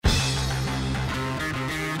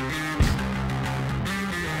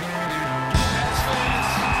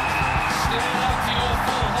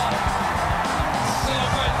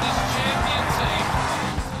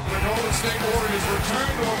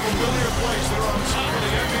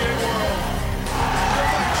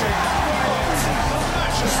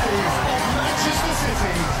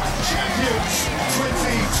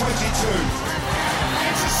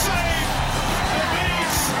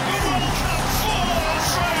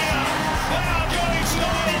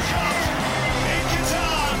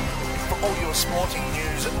sporting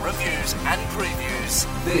news, reviews and previews.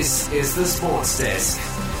 This is the Sports Desk.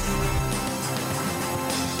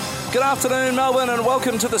 Good afternoon, Melbourne, and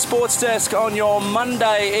welcome to the Sports Desk on your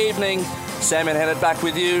Monday evening. Sam and Hannah back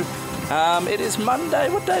with you. It is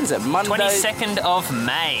Monday. What day is it? Monday, 22nd of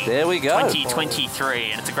May. There we go.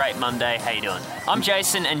 2023, and it's a great Monday. How you doing? I'm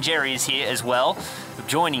Jason, and Jerry is here as well,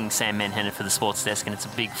 joining Sam Manhattan for the Sports Desk, and it's a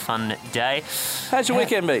big fun day. How's your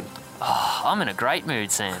weekend been? Oh, I'm in a great mood,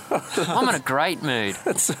 Sam. I'm in a great mood.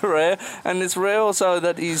 It's rare, and it's rare also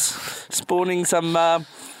that he's spawning some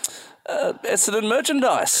Essendon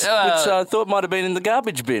merchandise, which I thought might have been in the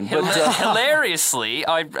garbage bin. But hilariously,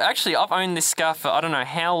 I've owned this scarf for I don't know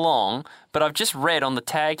how long, but I've just read on the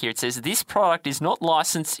tag here, it says, this product is not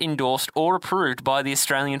licensed, endorsed or approved by the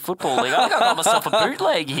Australian Football League. I've got myself a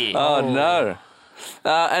bootleg here. Oh, no.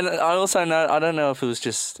 And I also know, I don't know if it was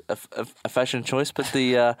just a fashion choice, but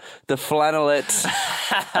the flannelette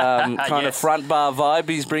kind of front bar vibe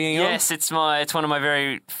he's bringing on. Yes, it's one of my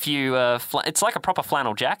very few. It's like a proper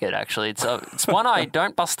flannel jacket, actually. It's one I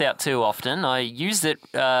don't bust out too often. I used it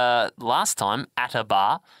last time at a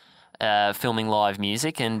bar. Filming live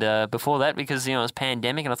music, and before that because it was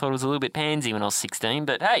pandemic, and I thought it was a little bit pansy when I was 16.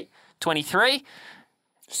 But hey, 23,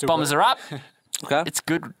 Bombers are up. Okay. It's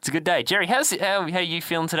good. It's a good day. Jerry, how are you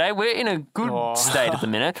feeling today? We're in a good state at the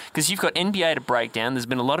minute because you've got NBA to break down. There's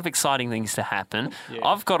been a lot of exciting things to happen. Yeah.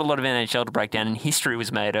 I've got a lot of NHL to break down, and history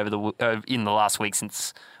was made in the last week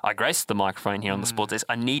since I graced the microphone here on the Sports Desk.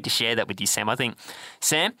 I need to share that with you, Sam. I think,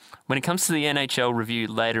 Sam, when it comes to the NHL review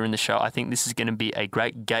later in the show, I think this is going to be a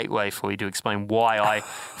great gateway for you to explain why I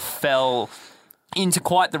fell into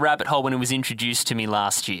quite the rabbit hole when it was introduced to me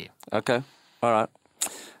last year. Okay. All right.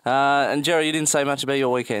 And Jerry, you didn't say much about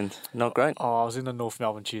your weekend. Not great. Oh, I was in the North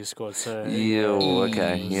Melbourne cheer squad, so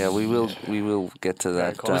okay. Yeah, we will get to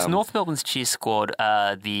that. Was North Melbourne's cheer squad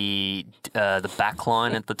the back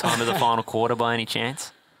line at the time of the final quarter by any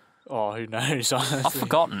chance? Oh, who knows? Honestly. I've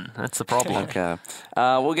forgotten. That's the problem. Okay.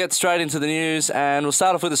 We'll get straight into the news, and we'll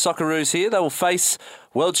start off with the Socceroos here. They will face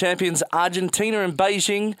world champions Argentina in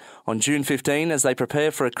Beijing on June 15 as they prepare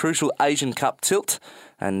for a crucial Asian Cup tilt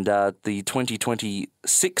and the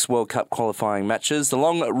 2026 World Cup qualifying matches. The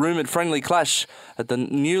long-rumoured friendly clash at the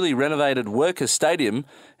newly renovated Workers' Stadium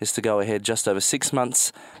is to go ahead just over 6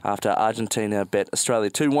 months after Argentina bet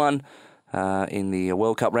Australia 2-1 in the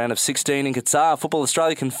World Cup round of 16 in Qatar. Football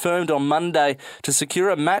Australia confirmed on Monday to secure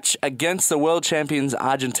a match against the world champions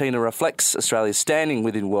Argentina reflects Australia's standing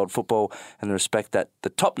within world football and the respect that the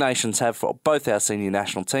top nations have for both our senior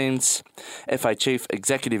national teams. FA Chief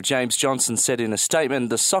Executive James Johnson said in a statement,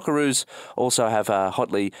 the Socceroos also have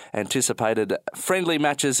hotly anticipated friendly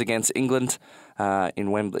matches against England at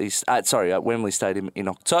Wembley Stadium in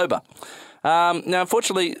October. Now,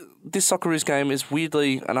 unfortunately, this Socceroos game is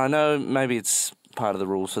weirdly, and I know maybe it's part of the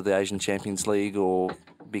rules for the Asian Champions League or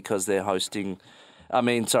because they're hosting,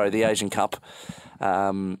 the Asian Cup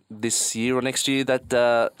this year or next year, that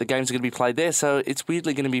the games are going to be played there. So it's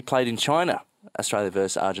weirdly going to be played in China, Australia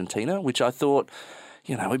versus Argentina, which I thought,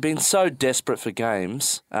 we've been so desperate for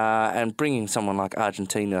games and bringing someone like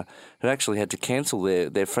Argentina, who actually had to cancel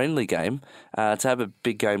their friendly game, to have a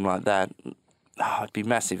big game like that. Oh, it'd be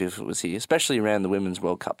massive if it was here, especially around the Women's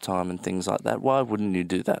World Cup time and things like that. Why wouldn't you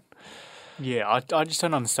do that? Yeah, I just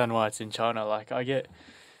don't understand why it's in China. Like, I get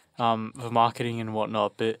for marketing and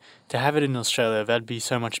whatnot, but to have it in Australia, that'd be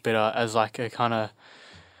so much better as like a kind of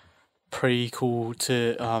prequel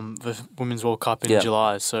to the Women's World Cup in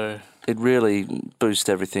July. So it really boosts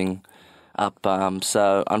everything up.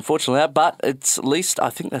 So unfortunately, but it's at least I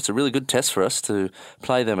think that's a really good test for us to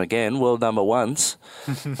play them again, world number ones,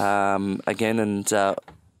 again, and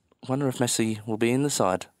wonder if Messi will be in the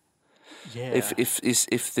side. Yeah.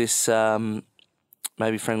 If this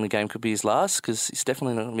maybe friendly game could be his last, because he's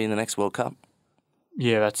definitely not going to be in the next World Cup.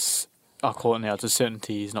 Yeah, I'll call it now. It's a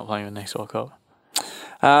certainty he's not playing in the next World Cup.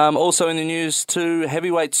 Also in the news too,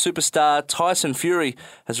 heavyweight superstar Tyson Fury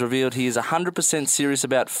has revealed he is 100% serious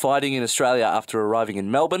about fighting in Australia after arriving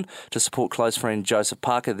in Melbourne to support close friend Joseph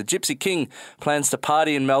Parker. The Gypsy King plans to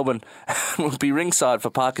party in Melbourne and will be ringside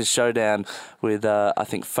for Parker's showdown with,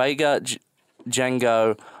 Fager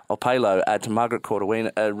Django Opelo at Margaret Court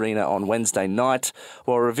Arena on Wednesday night,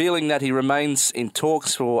 while revealing that he remains in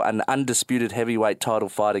talks for an undisputed heavyweight title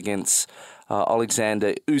fight against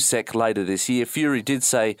Alexander Usyk later this year. Fury did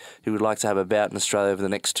say he would like to have a bout in Australia over the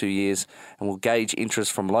next 2 years and will gauge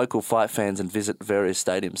interest from local fight fans and visit various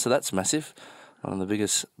stadiums. So that's massive. One of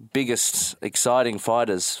the biggest exciting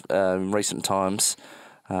fighters in recent times.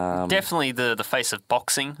 Definitely the face of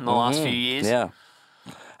boxing in the last few years. Yeah.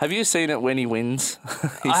 Have you seen it when he wins?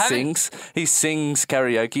 He sings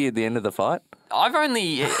karaoke at the end of the fight. I've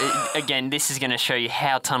only, again, this is going to show you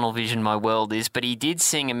how tunnel vision my world is, but he did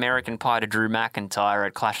sing American Pie to Drew McIntyre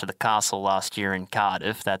at Clash of the Castle last year in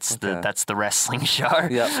Cardiff. That's the wrestling show.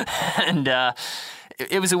 Yep. And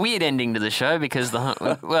it was a weird ending to the show because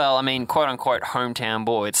quote-unquote hometown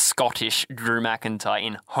boy, it's Scottish Drew McIntyre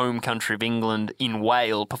in home country of England in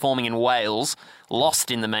Wales, performing in Wales, lost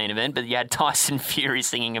in the main event, but you had Tyson Fury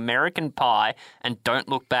singing American Pie and Don't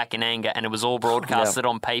Look Back in Anger, and it was all broadcasted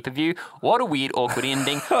on pay-per-view. What a weird, awkward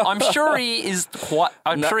ending. I'm sure he's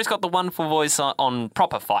got the wonderful voice on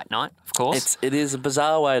proper fight night, of course. It is a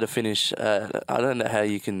bizarre way to finish. I don't know how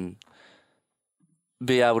you can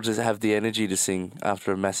be able to have the energy to sing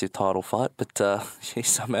after a massive title fight, but he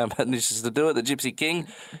somehow manages to do it, the Gypsy King.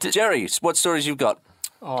 Jerry, what stories you've got?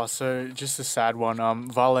 Oh, so just a sad one.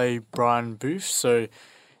 Vale Brian Booth. So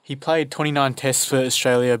he played 29 tests for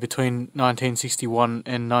Australia between 1961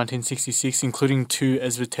 and 1966, including 2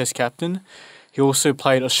 as the test captain. He also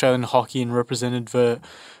played Australian hockey and represented the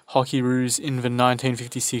Hockeyroos in the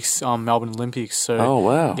 1956 Melbourne Olympics. So, oh,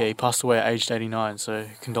 wow. Yeah, he passed away at aged 89, so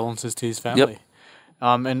condolences to his family. Yep.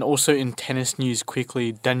 And also in tennis news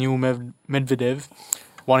quickly, Daniil Medvedev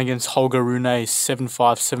won against Holger Rune 7-5,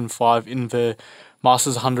 7-5 in the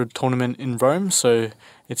Masters 100 tournament in Rome. So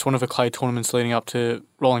it's one of the clay tournaments leading up to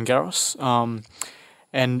Roland Garros.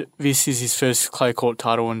 And this is his first clay court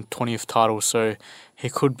title and 20th title, so he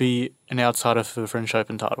could be an outsider for the French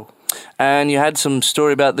Open title. And you had some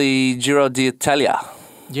story about the Giro d'Italia.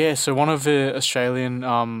 Yeah, so one of the Australian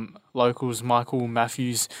locals, Michael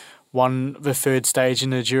Matthews, won the third stage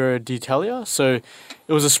in the Giro d'Italia. So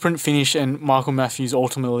it was a sprint finish, and Michael Matthews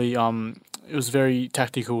ultimately, it was very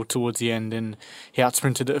tactical towards the end, and he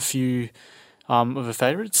outsprinted a few of the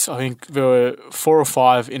favourites. I think there were 4 or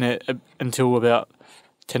 5 in it until about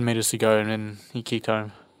 10 metres to go, and then he kicked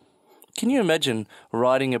home. Can you imagine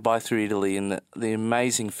riding a bike through Italy and the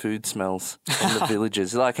amazing food smells in the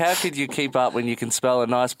villages? Like, how could you keep up when you can smell a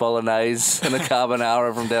nice bolognese and a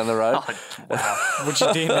carbonara from down the road? Oh, wow. Would you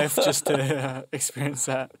DNF just to experience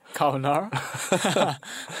that carbonara?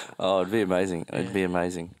 Oh, it'd be amazing. It'd be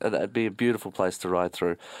amazing. It'd be a beautiful place to ride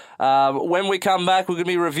through. When we come back, we're going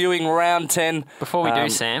to be reviewing round 10. Before we do,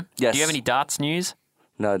 Sam, yes. Do you have any darts news?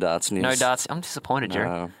 No darts news. No darts. I'm disappointed, Jerry.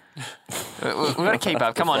 No. We've got to keep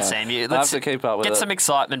up. Come on, Sam. Let's have to keep up with get it. some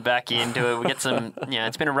excitement back into it. We get some.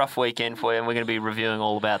 It's been a rough weekend for you, and we're going to be reviewing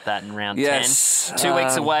all about that in round 10. 2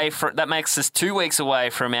 weeks away. That makes us 2 weeks away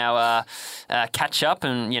from our catch up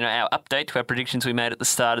and our update to our predictions we made at the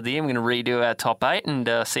start of the year. We're going to redo our top 8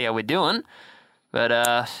 and see how we're doing.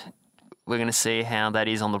 But we're going to see how that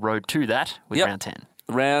is on the road to that with round 10.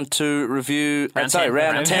 Round 2 review. Round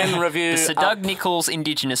 10 review. The Sir Doug Nicholls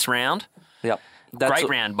Indigenous round. Yep. Great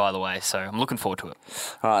round, by the way, so I'm looking forward to it.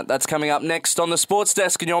 All right, that's coming up next on the Sports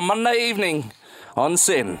Desk on your Monday evening on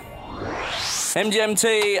SYN.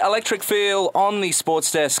 MGMT Electric Feel on the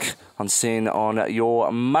Sports Desk on SYN on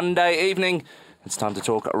your Monday evening. It's time to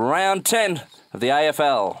talk round 10 of the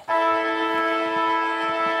AFL.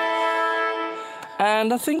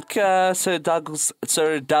 And I think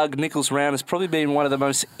Sir Doug Nicholls' round has probably been one of the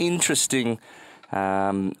most interesting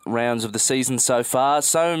rounds of the season so far.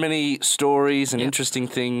 So many stories and interesting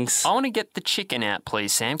things. I want to get the chicken out,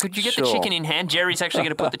 please, Sam. Could you get the chicken in hand? Jerry's actually going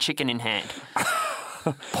to put the chicken in hand.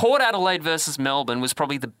 Port Adelaide versus Melbourne was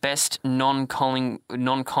probably the best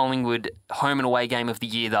non-Collingwood home and away game of the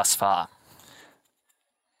year thus far.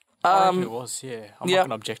 I reckon it was, yeah. I'm not going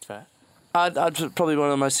to object to that. Probably one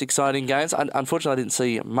of the most exciting games. Unfortunately, I didn't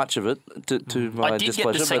see much of it to my displeasure. I did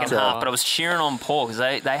get the second half, but I was cheering on Port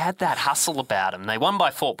because they had that hustle about them. They won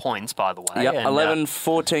by 4 points, by the way. Yep,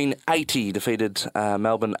 11-14-80 defeated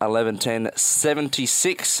Melbourne 11-10,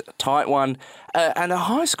 76, tight one, and a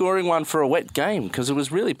high-scoring one for a wet game because it was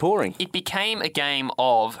really pouring. It became a game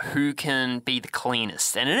of who can be the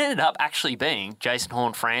cleanest, and it ended up actually being Jason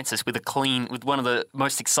Horne-Francis with one of the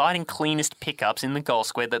most exciting, cleanest pickups in the goal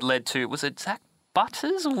square that led to, was it Zach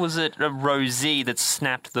Butters or was it a Rosie that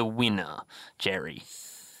snapped the winner, Jerry?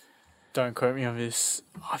 Don't quote me on this.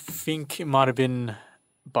 I think it might have been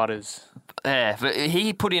Butters. Yeah, but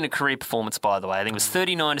he put in a career performance, by the way. I think it was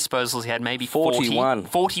 39 disposals. He had maybe 41.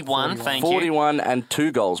 41, thank you. 41 and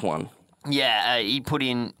 2 goals won. Yeah,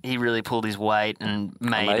 he really pulled his weight and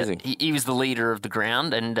made Amazing. it. He was the leader of the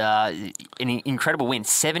ground and an incredible win.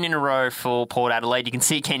 7 in a row for Port Adelaide. You can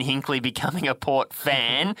see Ken Hinkley becoming a Port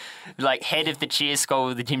fan, like head of the cheer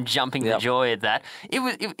squad with him jumping for joy at that. It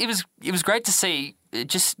was great to see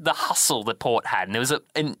just the hustle that Port had, and there was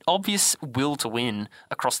an obvious will to win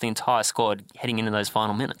across the entire squad heading into those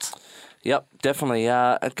final minutes. Yep, definitely.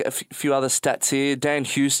 A few other stats here. Dan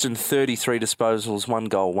Houston, 33 disposals, 1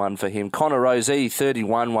 goal, 1 for him. Connor Rozee,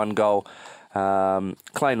 31, 1 goal.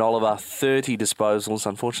 Clayton Oliver, 30 disposals.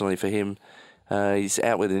 Unfortunately for him, he's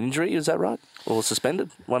out with an injury. Is that right? Or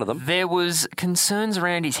suspended? One of them. There was concerns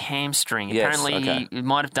around his hamstring. Yes, Apparently, he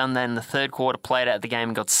might have done that in the third quarter, played out the game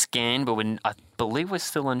and got scanned, but I believe we're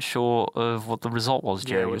still unsure of what the result was,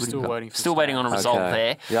 Jerry. Yeah, we're still waiting for Still waiting on a result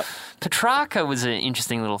there. Yep. Petrarca was an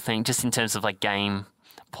interesting little thing, just in terms of like game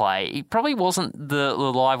play. He probably wasn't the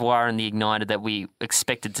live wire and the igniter that we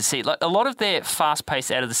expected to see. Like a lot of their fast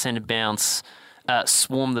pace out of the centre bounce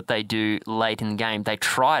swarm that they do late in the game, they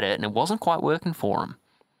tried it and it wasn't quite working for them.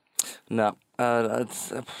 No.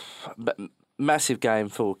 It's a massive game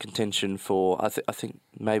for contention for, I think,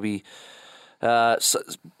 maybe top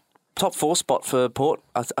 4 spot for Port.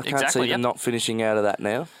 I can't see them not finishing out of that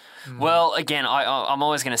now. Well, again, I'm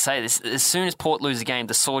always going to say this. As soon as Port lose a game,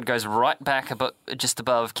 the sword goes right back just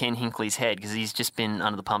above Ken Hinckley's head because he's just been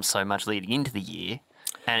under the pump so much leading into the year.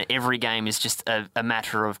 And every game is just a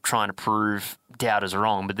matter of trying to prove doubters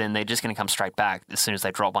wrong, but then they're just going to come straight back as soon as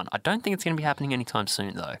they drop one. I don't think it's going to be happening anytime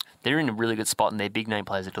soon, though. They're in a really good spot and their big name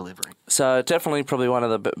players are delivering. So definitely probably one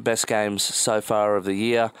of the best games so far of the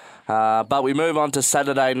year. But we move on to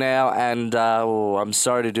Saturday now, and I'm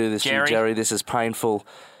sorry to do this to you, Jerry. This is painful.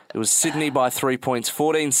 It was Sydney by 3 points,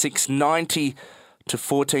 14-6, 90 to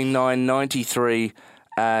 14-9, 93.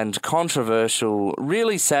 And controversial,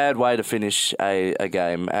 really sad way to finish a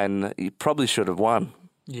game, and he probably should have won.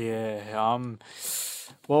 Yeah,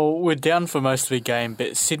 well, we're down for most of the game,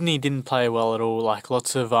 but Sydney didn't play well at all. Like,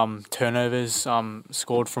 lots of turnovers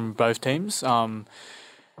scored from both teams. And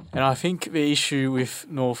I think the issue with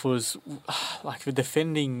North was, like, the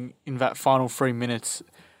defending in that final 3 minutes,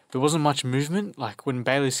 there wasn't much movement. Like, when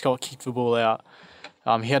Bailey Scott kicked the ball out,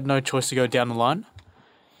 he had no choice to go down the line.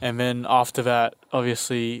 And then after that,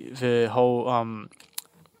 obviously, the whole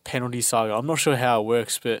penalty saga. I'm not sure how it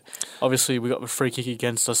works, but obviously we got the free kick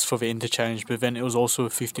against us for the interchange, but then it was also a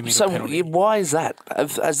 50-metre penalty. So why is that?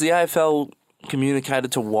 Has the AFL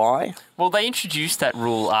communicated to why? Well, they introduced that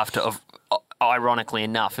rule after, ironically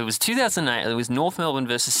enough, it was 2008. It was North Melbourne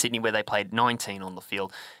versus Sydney where they played 19 on the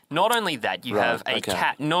field. Not only that, you have a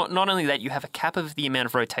cap. Not only that, you have a cap of the amount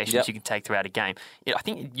of rotations you can take throughout a game. I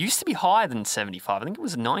think it used to be higher than 75. I think it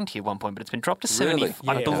was 90 at one point, but it's been dropped to 70. Really?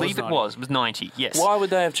 I believe it was. It was 90. Yes. Why would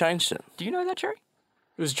they have changed it? Do you know that, Jerry?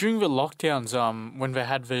 It was during the lockdowns when they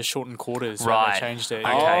had the shortened quarters. Right. They changed it.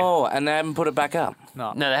 Okay. Oh, and they haven't put it back up.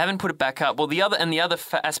 No, they haven't put it back up. Well, the other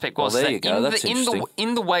aspect was there that you go. That's interesting.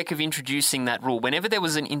 in the wake of introducing that rule, whenever there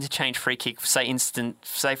was an interchange free kick, say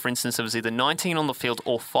for instance, it was either 19 on the field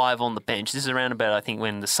or 5 on the bench. This is around about, I think,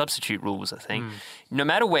 when the substitute rule was a thing. No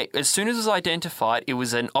matter where, as soon as it was identified, it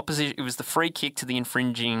was It was the free kick to the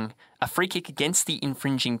infringing. A free kick against the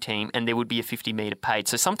infringing team, and there would be a 50-metre paid.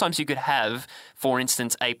 So sometimes you could have, for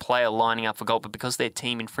instance, a player lining up for goal, but because their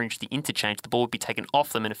team infringed the interchange, the ball would be taken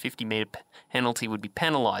off them and a 50-metre penalty would be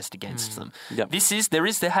penalised against them. Yep.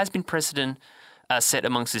 There has been precedent set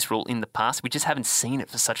amongst this rule in the past. We just haven't seen it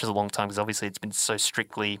for such a long time because obviously it's been so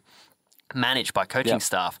strictly managed by coaching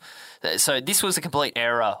staff. So this was a complete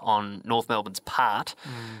error on North Melbourne's part.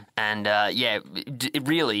 And it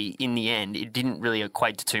really, in the end, it didn't really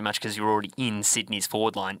equate to too much because you were already in Sydney's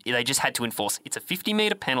forward line. They just had to enforce. It's a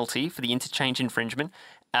 50-metre penalty for the interchange infringement.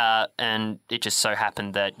 And it just so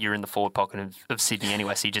happened that you're in the forward pocket of Sydney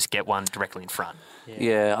anyway, so you just get one directly in front.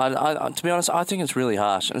 Yeah, I, to be honest, I think it's really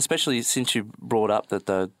harsh, and especially since you brought up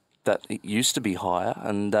that it used to be higher,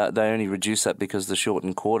 and they only reduced that because the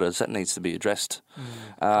shortened quarters. That needs to be addressed.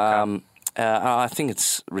 I think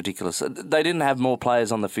it's ridiculous. They didn't have more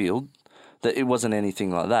players on the field. It wasn't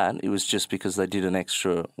anything like that. It was just because they did an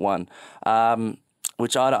extra one,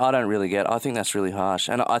 which I don't really get. I think that's really harsh,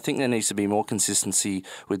 and I think there needs to be more consistency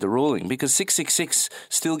with the ruling because 666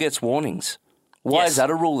 still gets warnings. Why is that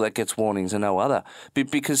a rule that gets warnings and no other?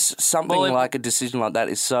 Because something like a decision like that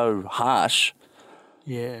is so harsh.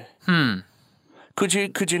 Yeah. Could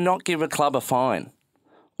you not give a club a fine?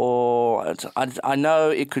 Or I know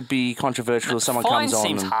it could be controversial if someone comes on.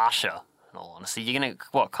 Fine seems harsher, in all honesty. You're going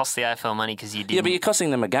to, cost the AFL money because you didn't... Yeah, but you're costing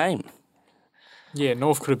them a game. Yeah,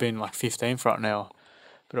 North could have been like 15th right now,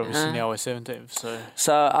 but obviously now we're 17th,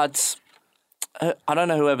 So I don't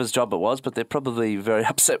know whoever's job it was, but they're probably very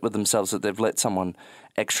upset with themselves that they've let someone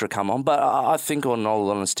extra come on. But I think, in all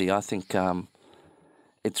honesty, I think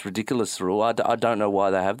it's ridiculous, the rule. I don't know why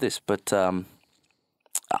they have this, but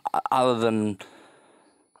other than...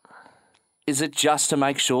 Is it just to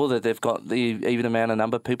make sure that they've got the even amount of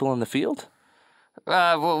number of people on the field?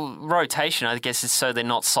 Well, rotation, I guess, is so they're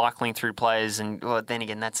not cycling through players, and then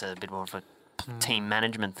again, that's a bit more of a team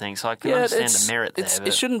management thing. So I can understand the merit there.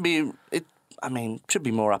 It shouldn't be. It should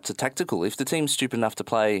be more up to tactical. If the team's stupid enough to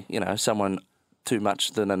play, someone too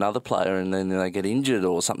much than another player, and then they get injured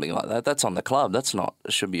or something like that, that's on the club. That's not.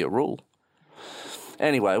 It should be a rule.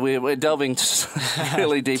 Anyway, we're delving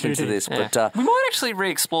really deep into this, but we might actually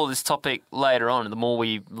re-explore this topic later on. The more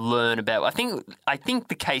we learn about, I think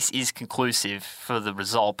the case is conclusive for the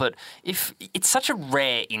result. But if it's such a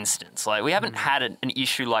rare instance, like we haven't had an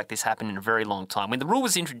issue like this happen in a very long time. When the rule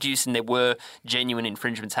was introduced and there were genuine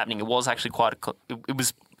infringements happening, it was actually quite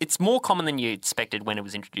It's more common than you expected when it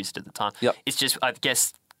was introduced at the time. Yep. It's just, I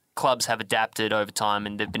guess, clubs have adapted over time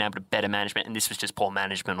and they've been able to better management, and this was just poor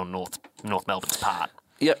management on North Melbourne's part.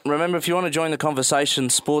 Yep. Remember, if you want to join the conversation,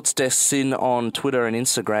 Sportsdesk Sin on Twitter and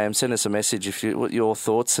Instagram. Send us a message what your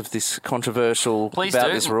thoughts of this controversial Please about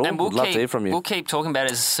do. this rule. And we'd love to hear from you. We'll keep talking about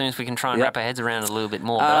it as soon as we can try and wrap our heads around it a little bit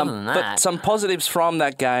more. But other than that, but some positives from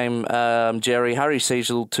that game, Jerry, Harry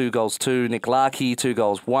Seigel, 2 goals, 2. Nick Larkey, 2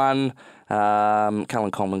 goals, 1.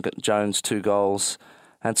 Cullen Coleman-Jones, 2 goals.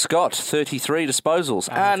 And Scott, 33 disposals.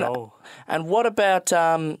 And what about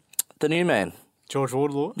the new man? George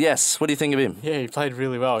Wardlaw? Yes. What do you think of him? Yeah, he played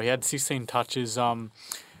really well. He had 16 touches, and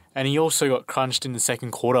he also got crunched in the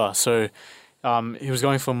second quarter. So he was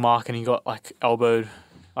going for a mark and he got elbowed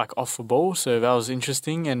off the ball. So that was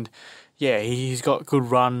interesting. And yeah, he's got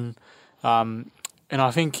good run. And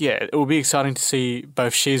I think, it will be exciting to see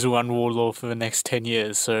both Sheasel and Wardlaw for the next 10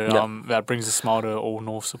 years. So that brings a smile to all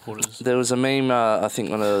North supporters. There was a meme, I think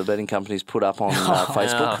one of the betting companies put up on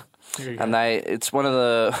Facebook. And it's one of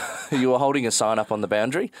the you were holding a sign up on the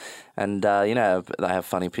boundary, and they have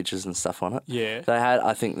funny pictures and stuff on it. Yeah, they had,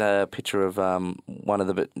 I think, the picture of one of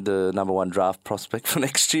the number 1 draft prospect for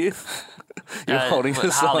next year. You're holding the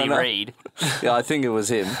sign Harley up. Reid. Yeah, I think it was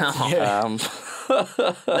him.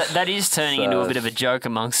 That is turning into a bit of a joke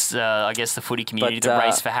amongst, I guess, the footy community. The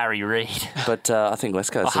race for Harry Reid. But I think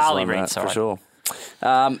West Coast is Harley on Reid, that sorry. for sure.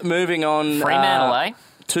 Moving on, Fremantle,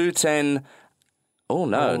 2:10. Oh,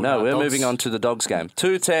 no, we're Dogs. moving on to the Dogs game.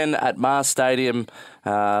 2:10 at Mars Stadium.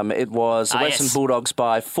 It was the Western Bulldogs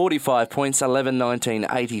by 45 points, 11-19,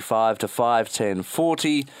 85 to 5-10,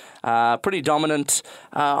 40. Pretty dominant.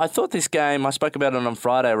 I thought this game, I spoke about it on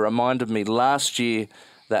Friday, reminded me last year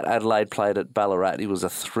that Adelaide played at Ballarat. It was a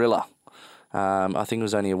thriller. I think it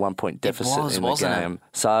was only a 1-point deficit in the game.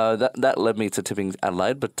 So that led me to tipping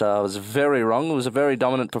Adelaide, but I was very wrong. It was a very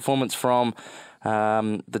dominant performance from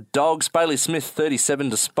the Dogs. Bailey Smith, 37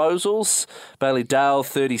 disposals. Bailey Dale,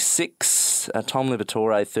 36. Tom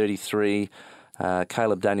Liberatore, 33.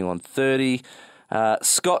 Caleb Daniel on 30.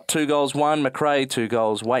 Scott, 2 goals, 1. McRae, 2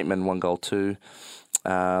 goals. Waitman, 1 goal, 2.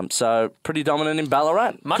 So pretty dominant in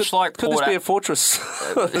Ballarat. Could this be a fortress?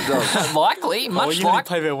 Likely, much you only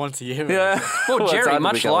play there once a year. Yeah. Well, Jerry,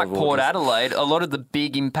 much like Port Adelaide, a lot of the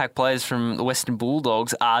big impact players from the Western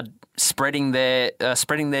Bulldogs are spreading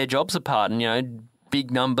their jobs apart, and big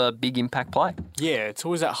number, big impact play. Yeah, it's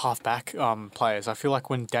always that half-back players. I feel like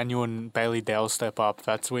when Daniel and Bailey Dale step up,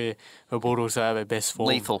 that's where the Bulldogs are their best form.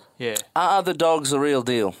 Lethal. Yeah. Are the Dogs the real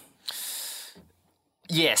deal?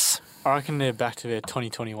 Yes. I reckon they're back to their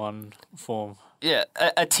 2021 form. Yeah,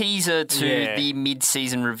 a teaser to the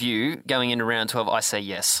mid-season review going into round 12, I say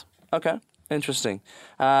yes. Okay, interesting.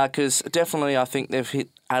 Because definitely I think they've hit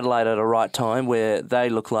Adelaide at a right time where they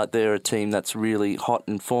look like they're a team that's really hot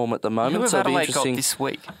in form at the moment. Who have so it'll be Adelaide interesting. got this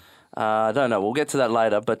week? I don't know. We'll get to that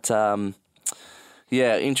later. But,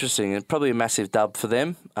 yeah, interesting. It's probably a massive dub for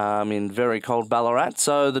them in very cold Ballarat.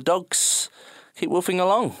 So the Dogs keep woofing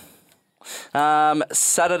along.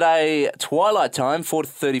 Saturday twilight time,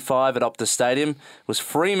 4:35 at Optus Stadium, was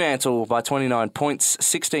Fremantle by 29 points,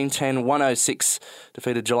 16-10, 106,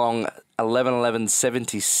 defeated Geelong 11-11,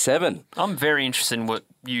 77. I'm very interested in what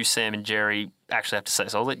you, Sam, and Jerry actually have to say,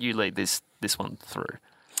 so I'll let you lead this one through.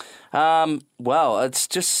 Well, it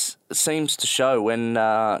seems to show when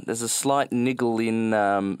there's a slight niggle in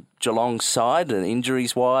Geelong's side, and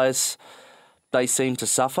injuries-wise, they seem to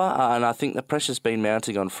suffer, and I think the pressure's been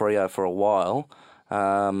mounting on Freo for a while.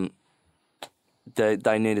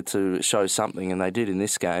 They needed to show something, and they did in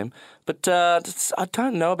this game. But I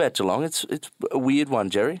don't know about Geelong. It's a weird one,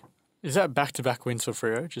 Jerry. Is that back-to-back wins for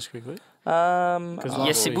Freo, just quickly?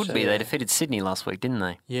 Yes, it would be. They defeated Sydney last week, didn't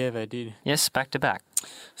they? Yeah, they did. Yes, back-to-back.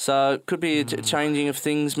 So it could be a changing of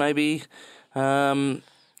things, maybe, for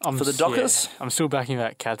the Dockers. Yeah, I'm still backing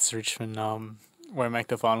that Cats Richmond won't make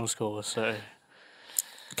the final score, so...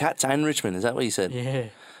 Cats and Richmond, is that what you said? Yeah.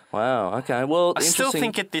 Wow. Okay. Well, I still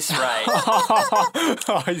think at this rate,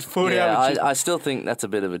 Oh, he's pulled out. I still think that's a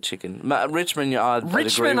bit of a chicken. Richmond, I'd agree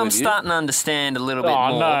Richmond, I'm with you. starting to understand a little bit Oh,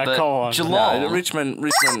 more. no, but come on. Geelong, No,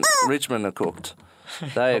 Richmond are cooked.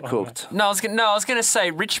 They are cooked. No, I was going to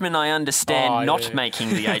say Richmond. I understand not making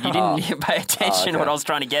the 8. You didn't pay attention to what I was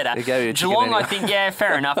trying to get at. They gave you a chicken Geelong, anyway. I think,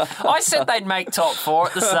 fair enough. I said they'd make top 4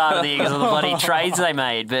 at the start of the year because of the bloody trades they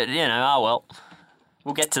made, but oh well.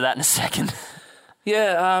 We'll get to that in a second.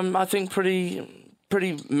 Yeah, I think pretty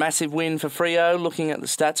massive win for Freo. Looking at the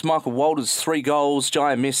stats, Michael Walters 3 goals,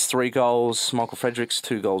 Jai Miss 3 goals, Michael Fredericks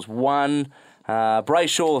 2 goals, 1.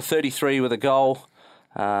 Brayshaw 33 with a goal.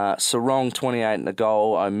 Sarong 28 and a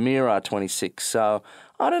goal, O'Meara 26. So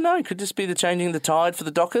I don't know, it could just be the changing the tide for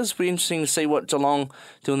the Dockers. Be interesting to see what Geelong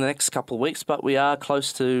do in the next couple of weeks, but we are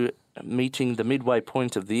close to meeting the midway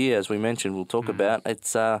point of the year, as we mentioned. We'll talk about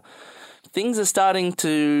it's. Things are starting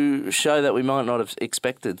to show that we might not have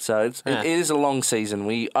expected. So it is a long season.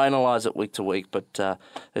 We analyse it week to week, but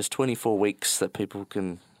there's 24 weeks that people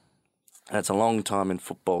can. That's a long time in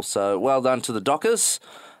football. So well done to the Dockers.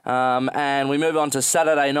 And we move on to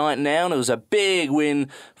Saturday night now, and it was a big win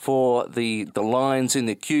for the Lions in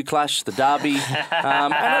the Q Clash, the derby.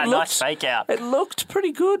 And it Nice fake out. It looked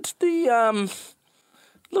pretty good.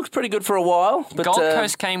 Looked pretty good for a while. But, Gold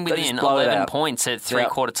Coast came they just within blow it 11 out. points at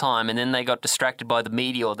three-quarter time, and then they got distracted by the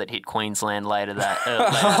meteor that hit Queensland later that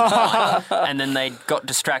night. And then they got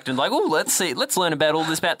distracted, like, oh, let's learn about all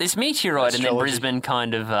this about this meteorite. And then Brisbane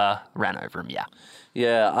kind of ran over him.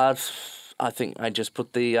 Yeah, I think I just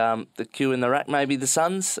put the Q in the rack, maybe the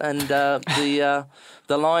Suns, and the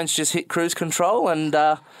Lions just hit cruise control and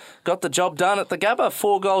got the job done at the Gabba.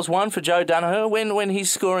 4 goals, 1 for Joe Danaher. When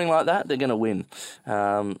he's scoring like that, they're going to win.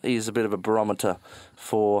 He's a bit of a barometer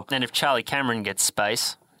for. And if Charlie Cameron gets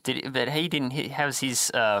space, but he didn't hit. How's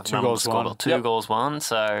his 2 goals, 1. 2 goals, 1.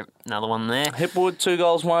 So another one there. Hipwood 2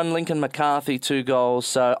 goals, 1. Lincoln McCarthy 2 goals.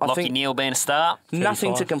 So I Lockie think Neal being a star.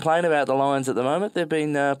 nothing to complain about the Lions at the moment. They've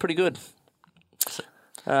been pretty good.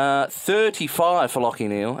 35 for Lockie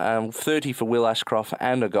Neal, 30 for Will Ashcroft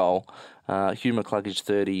and a goal. Hugh McCluggage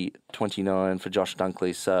 30, 29 for Josh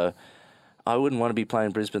Dunkley. So I wouldn't want to be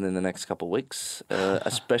playing Brisbane in the next couple of weeks,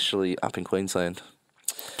 especially up in Queensland.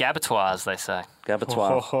 Gabatoires, they say.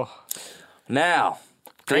 Gabatoir. Now,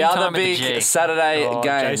 the Dream time other at the big G. Saturday game,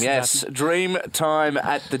 Jason's yes, dream time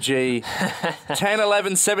at the G.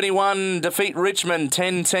 10-11-71, defeat Richmond.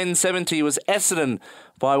 10-10-70 was Essendon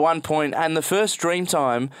by 1 point, and the first dream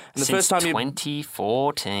time, and the Since first time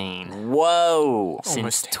 2014. Whoa!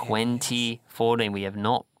 Since 2014, we have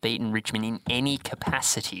not beaten Richmond in any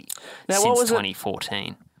capacity Now, since what was it?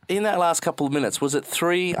 2014. In that last couple of minutes, was it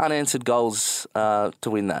 3 unanswered goals to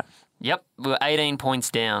win that? Yep, we were 18 points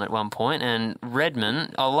down at one point, and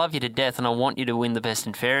Redmond, I love you to death and I want you to win the best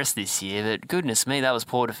and fairest this year, but goodness me, that was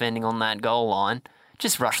poor defending on that goal line.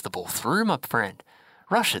 Just rush the ball through, my friend.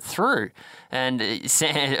 Rush it through. And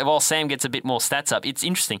while Sam gets a bit more stats up, it's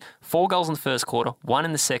interesting. 4 goals in the first quarter, 1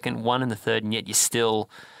 in the second, 1 in the third, and yet you still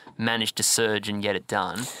managed to surge and get it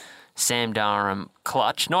done. Sam Durham,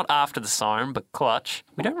 clutch. Not after the siren, but clutch.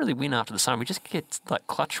 We don't really win after the siren. We just get like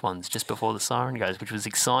clutch ones just before the siren goes, which was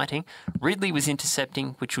exciting. Ridley was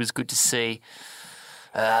intercepting, which was good to see.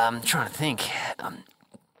 I'm trying to think.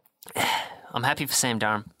 I'm happy for Sam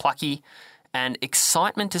Durham. Plucky. And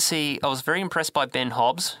excitement to see. I was very impressed by Ben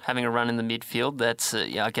Hobbs having a run in the midfield. That's,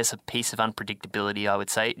 I guess, a piece of unpredictability, I would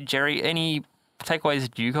say. Jerry, any takeaways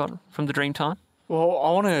that you got from the dream time? Well,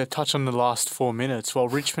 I want to touch on the last 4 minutes. Well,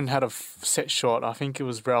 Richmond had a set shot. I think it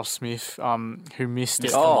was Ralph Smith who missed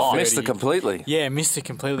it. Oh, from missed it 30. completely. Yeah, missed it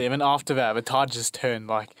completely. And then after that, the tide just turned.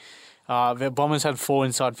 Like, the Bombers had 4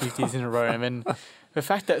 inside 50s in a row. And then the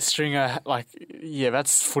fact that Stringer,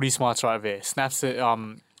 that's footy smarts right there. Snaps it.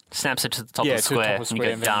 Snaps it to the top of the square, and you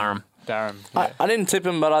get Durham. Yeah. I didn't tip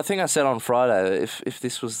him, but I think I said on Friday if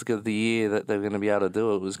this was the year that they were going to be able to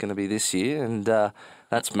do it, it was going to be this year, and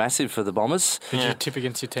that's massive for the Bombers. Did you tip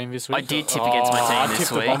against your team this week? I did tip against my team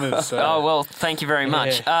this week. The Bombers, so. Oh, well, thank you very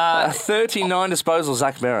much. 39 disposals,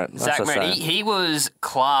 Zach Merritt. Zach Merritt, he was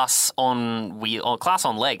class on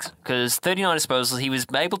legs, because 39 disposals, he was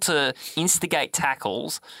able to instigate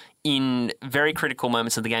tackles in very critical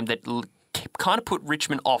moments of the game that kind of put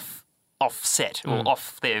Richmond offset or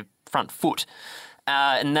off their front foot.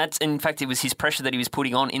 And that's, in fact, it was his pressure that he was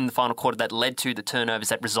putting on in the final quarter that led to the turnovers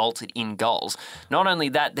that resulted in goals. Not only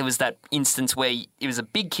that, there was that instance where it was a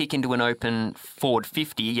big kick into an open forward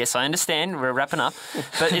 50. Yes, I understand, we're wrapping up.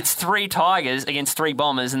 But it's 3 Tigers against 3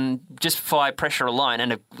 Bombers, and just by pressure alone,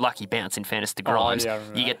 and a lucky bounce in fairness to Grimes,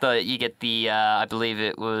 you get the I believe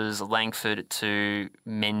it was Langford to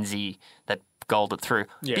Menzies that goaled it through.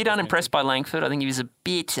 Yeah, Bit unimpressed by Langford. I think he was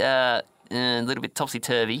a little bit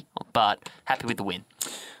topsy-turvy, but happy with the win.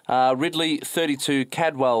 Ridley, 32.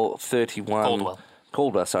 Cadwell, 31.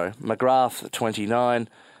 Caldwell, sorry. McGrath, 29.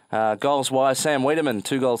 Goals-wise, Sam Wiedemann,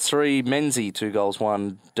 2 goals, 3. Menzies, 2 goals,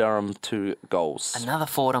 1. Durham, 2 goals. Another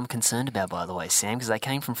forward I'm concerned about, by the way, Sam, because they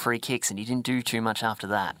came from free kicks and he didn't do too much after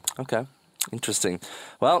that. Okay. Interesting.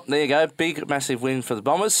 Well, there you go. Big, massive win for the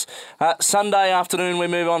Bombers. Sunday afternoon we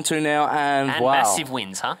move on to now, and wow. Massive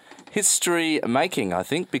wins, huh? History making, I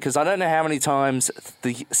think, because I don't know how many times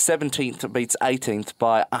the 17th beats 18th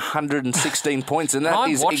by 116 points, and that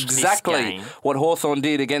is exactly what Hawthorn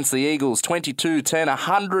did against the Eagles. 22-10,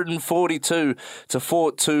 142 to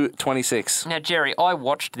 4-2-26. Now, Jerry, I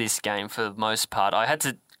watched this game for the most part. I had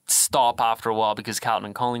to stop after a while because Carlton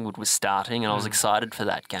and Collingwood was starting, and I was excited for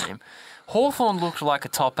that game. Hawthorn looked like a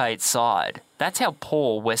top 8 side. That's how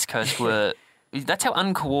poor West Coast were. That's how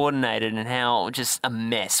uncoordinated and how just a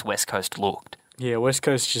mess West Coast looked. Yeah, West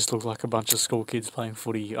Coast just looked like a bunch of school kids playing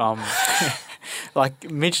footy. Like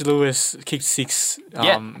Mitch Lewis kicked 6,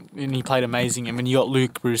 and he played amazing. And then you got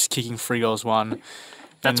Luke Bruce kicking 3 goals, 1.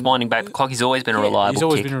 That's winding back the clock. He's always been a reliable He's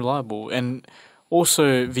always kick. been reliable. And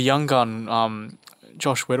also the young gun,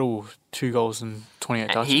 Josh Weddle, 2 goals and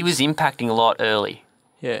 28 touches. He was impacting a lot early.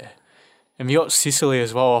 Yeah. And we got Sicily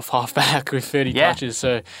as well off half-back with 30 touches.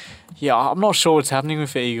 So, yeah, I'm not sure what's happening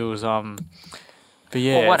with the Eagles. But,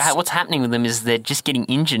 yeah. Well, what's happening with them is they're just getting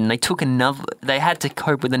injured, and they had to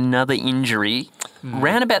cope with another injury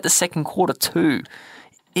round about the second quarter too.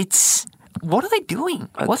 What are they doing?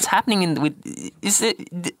 What's happening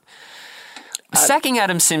sacking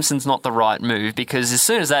Adam Simpson's not the right move, because as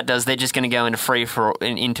soon as that does, they're just going to go into free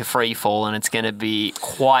fall, and it's going to be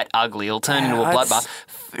quite ugly. It'll turn into a bloodbath.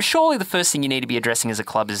 Surely the first thing you need to be addressing as a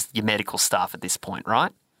club is your medical staff at this point,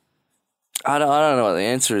 right? I don't know what the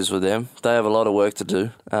answer is with them. They have a lot of work to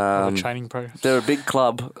do. Training program. They're a big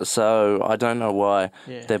club, so I don't know why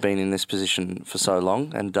they've been in this position for so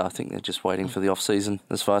long, and I think they're just waiting for the off-season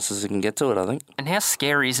as fast as they can get to it, I think. And how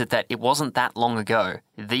scary is it that it wasn't that long ago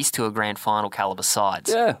these two are grand final calibre sides?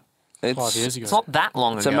 Yeah. 5 years ago. It's not that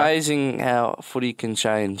long ago. It's amazing how footy can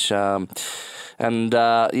change.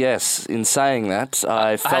 Yes, in saying that,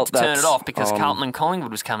 I felt had to that turn it off because Carlton and Collingwood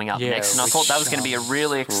was coming up next, and I thought that was going to be a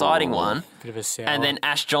really exciting one. Bit of a sour. And then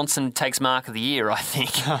Ash Johnson takes mark of the year, I think.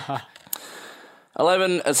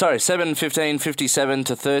 7-15, 57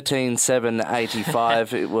 to 13-7,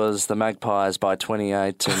 85. It was the Magpies by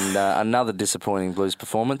 28, and another disappointing Blues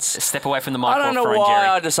performance. Step away from the I microphone, don't know why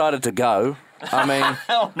I decided to go. I mean,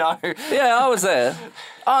 Oh, no. yeah, I was there.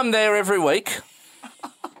 I'm there every week.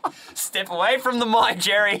 Step away from the mic,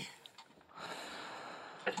 Jerry.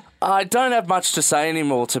 I don't have much to say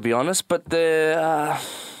anymore, to be honest, but I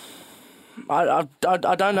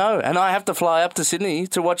don't know. And I have to fly up to Sydney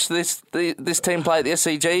to watch this team play at the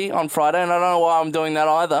SCG on Friday, and I don't know why I'm doing that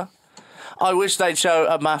either. I wish they'd show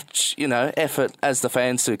a much, effort as the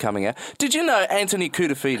fans do coming out. Did you know Anthony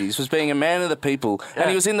Koutafidis was being a man of the people and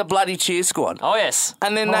he was in the bloody cheer squad? Oh, yes.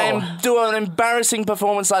 And then they do an embarrassing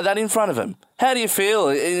performance like that in front of him. How do you feel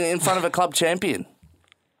in front of a club champion?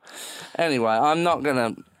 Anyway, I'm not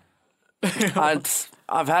going to...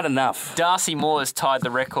 I've had enough. Darcy Moore has tied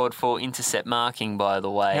the record for intercept marking, by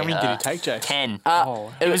the way. How many did he take, Jay? 10.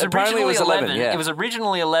 It was Originally 11, yeah. It was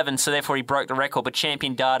originally 11, so therefore he broke the record, but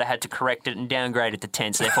Champion Data had to correct it and downgrade it to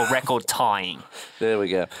 10, so therefore record tying. There we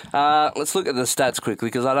go. Let's look at the stats quickly,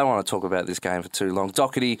 because I don't want to talk about this game for too long.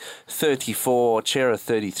 Doherty, 34. Chera,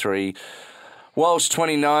 33. Walsh,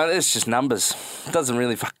 29. It's just numbers. Doesn't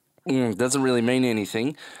really mean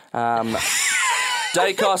anything.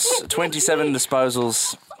 Dacos, 27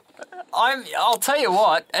 disposals. I'll tell you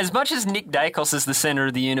what, as much as Nick Dacos is the centre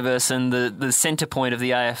of the universe and the centre point of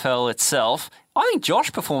the AFL itself, I think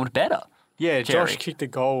Josh performed better. Yeah, Jerry. Josh kicked a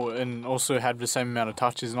goal and also had the same amount of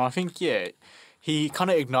touches. And I think, he kind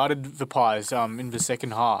of ignited the Pies in the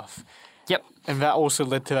second half. Yep. And that also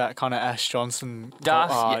led to that kind of Ash Johnson.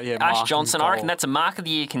 Ash Johnson, goal. I reckon that's a mark of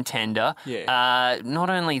the year contender. Yeah.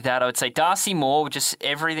 Not only that, I would say Darcy Moore just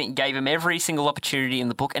gave him every single opportunity in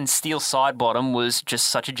the book, and Steele Sidebottom was just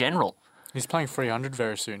such a general. He's playing 300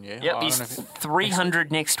 very soon, yeah. Yep, he's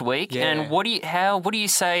 300 next week. Yeah. And what do you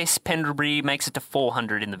say Pendlebury makes it to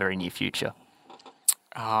 400 in the very near future?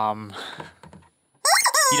 You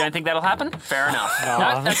don't think that'll happen? Fair enough.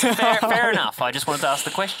 No, that's fair enough. I just wanted to ask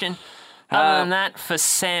the question. Other than that, for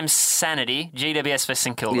Sam's sanity, GWS for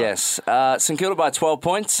St Kilda. Yes. St Kilda by 12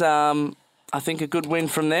 points. I think a good win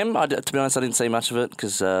from them. To be honest, I didn't see much of it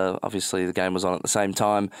because obviously the game was on at the same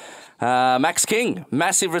time. Max King,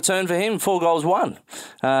 massive return for him, 4 goals, 1.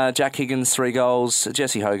 Jack Higgins, 3 goals.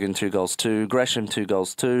 Jesse Hogan, 2 goals, 2. Gresham, 2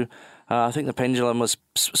 goals, 2. I think the pendulum was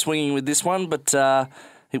swinging with this one, but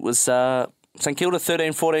it was St Kilda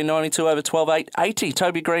 13-14-92 over 12-8-80.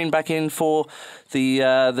 Toby Green back in for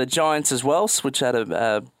the Giants as well, which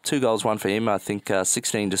had 2 goals, 1 for him. I think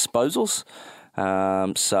 16 disposals.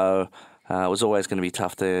 So it was always going to be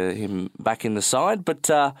tough to him back in the side. But,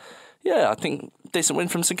 I think decent win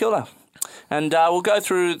from St Kilda. And we'll go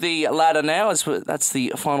through the ladder now, as that's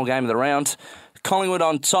the final game of the round. Collingwood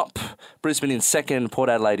on top, Brisbane in second, Port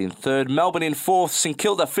Adelaide in third, Melbourne in fourth, St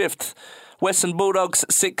Kilda fifth, Western Bulldogs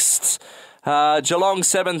sixth, Geelong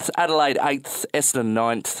seventh, Adelaide eighth, Essendon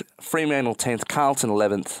ninth, Fremantle 10th, Carlton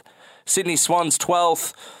 11th, Sydney Swans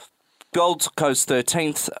 12th, Gold Coast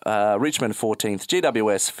 13th, Richmond 14th,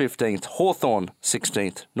 GWS 15th, Hawthorn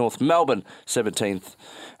 16th, North Melbourne 17th,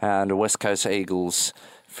 and West Coast Eagles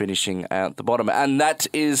finishing out the bottom. And that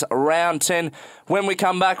is round 10. When we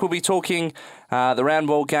come back, we'll be talking the round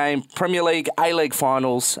ball game, Premier League, A-League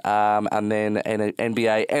finals, and then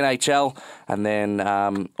NBA, NHL, and then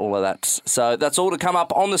all of that. So that's all to come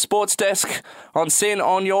up on the Sports Desk on SYN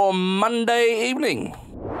on your Monday evening.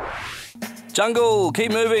 Jungle,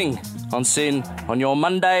 keep moving on SYN on your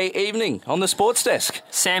Monday evening on the Sports Desk.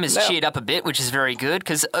 Sam has cheered up a bit, which is very good,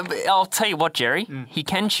 because I'll tell you what, Jerry, he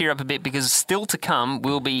can cheer up a bit because still to come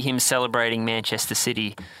will be him celebrating Manchester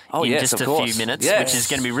City in just a few minutes, which is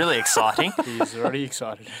going to be really exciting. He's already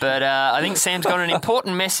excited. But I think Sam's got an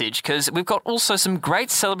important message because we've got also some great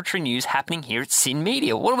celebratory news happening here at SYN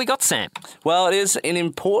Media. What have we got, Sam? Well, it is an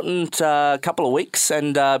important couple of weeks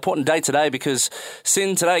and important day today because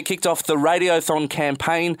SYN today kicked off the Radiothon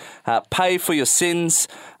campaign, Pay for Your Sins,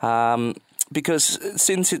 because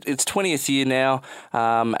since its 20th year now,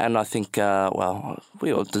 and I think, we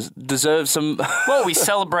all deserve some... Well, we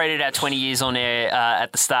celebrated our 20 years on air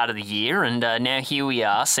at the start of the year, and now here we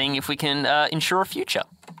are seeing if we can ensure a future.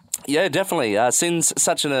 Yeah, definitely. SYN's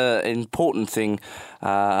such an important thing.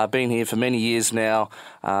 I've been here for many years now,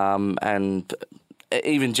 and...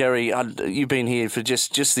 Even Jerry, you've been here for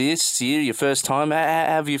just this year, your first time. How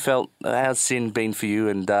have you felt? How's SYN been for you,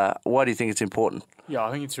 and why do you think it's important? Yeah,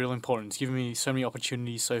 I think it's really important. It's given me so many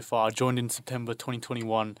opportunities so far. I joined in September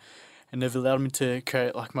 2021, and they've allowed me to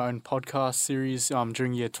create my own podcast series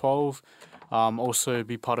during year 12. Also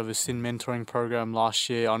be part of a SYN mentoring program last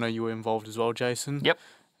year. I know you were involved as well, Jason. Yep.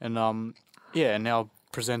 And now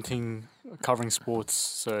presenting, covering sports.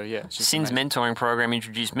 So yeah, SYN's mentoring program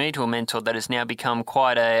introduced me to a mentor that has now become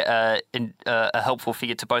quite a helpful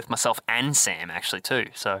figure to both myself and Sam, actually too.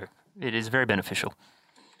 So it is very beneficial.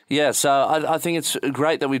 Yeah, so I think it's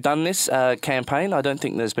great that we've done this campaign. I don't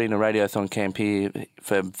think there's been a Radiothon camp here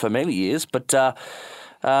for many years, but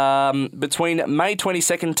between May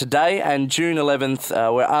 22nd today and June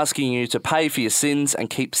 11th, we're asking you to pay for your sins and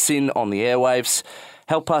keep SYN on the airwaves.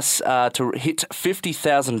 Help us to hit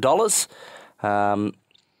 $50,000.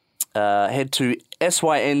 Head to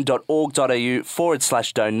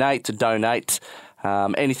syn.org.au/donate to donate.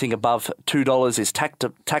 Anything above $2 is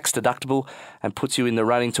tax deductible and puts you in the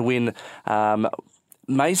running to win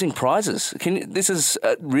amazing prizes. This is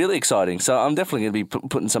really exciting. So I'm definitely going to be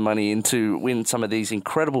putting some money in to win some of these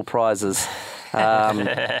incredible prizes. How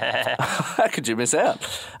could you miss out?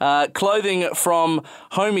 Clothing from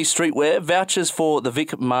Homey Streetwear, vouchers for the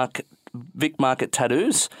Vic Market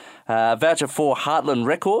tattoos, voucher for Heartland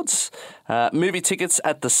Records, movie tickets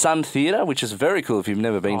at the Sun Theatre, which is very cool if you've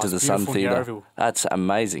never been to the Sun Theatre. That's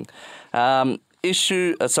amazing. Sorry,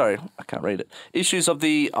 I can't read it. Issues of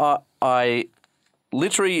the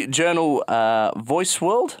Literary Journal Voice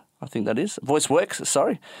World, I think that is. Voice Works,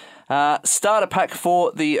 sorry. Starter pack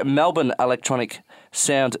for the Melbourne Electronic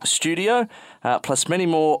Sound Studio, plus many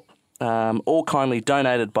more, all kindly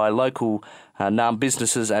donated by local NAM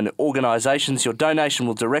businesses and organisations. Your donation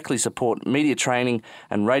will directly support media training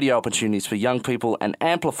and radio opportunities for young people and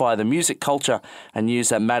amplify the music culture and news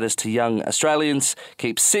that matters to young Australians.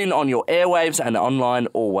 Keep SYN on your airwaves and online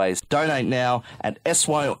always. Donate now at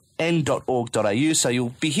syn.org.au. So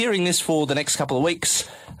you'll be hearing this for the next couple of weeks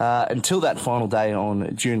until that final day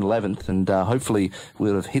on June 11th, and hopefully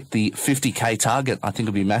we'll have hit the 50k target. I think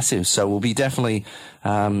it'll be massive. So we'll be definitely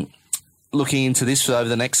looking into this over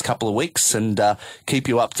the next couple of weeks and keep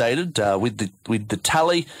you updated with the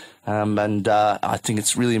tally. And I think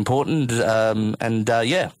it's really important.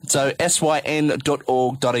 So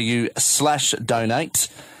syn.org.au/donate.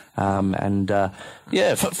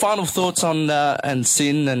 Final thoughts on and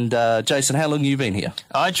SYN and Jason, how long have you been here?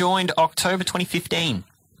 I joined October 2015.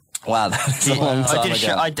 Wow, that's a long time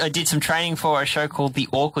ago. I did some training for a show called The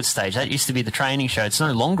Awkward Stage. That used to be the training show. It's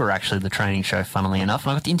no longer actually the training show, funnily enough.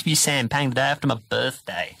 And I got to interview Sam Pang the day after my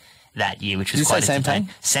birthday that year, which was quite entertaining.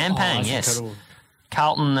 Sam Pang, yes. Incredible.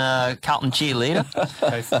 Carlton cheerleader.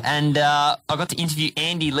 And I got to interview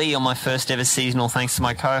Andy Lee on my first ever seasonal, thanks to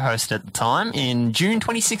my co-host at the time, in June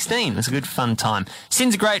 2016. It was a good, fun time.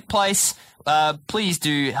 Sin's a great place. Please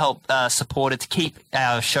do help support it to keep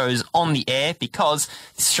our shows on the air, because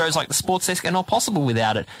shows like the Sports Desk are not possible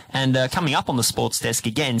without it. And coming up on the Sports Desk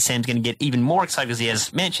again, Sam's going to get even more excited because he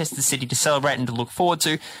has Manchester City to celebrate and to look forward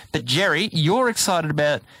to. But Jerry, you're excited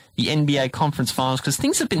about the NBA Conference Finals because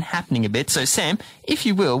things have been happening a bit. So Sam, if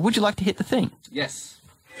you will, would you like to hit the thing? Yes.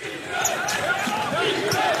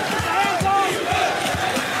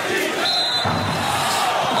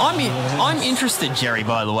 I'm interested, Jerry,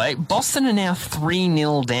 by the way. Boston are now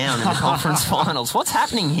 3-0 down in the conference finals. What's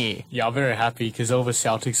happening here? Yeah, I'm very happy because all the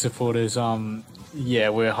Celtics supporters, we're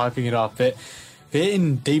hyping it up. But they're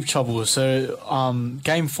in deep trouble. So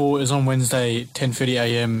Game 4 is on Wednesday, 10:30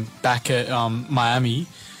 a.m. back at Miami.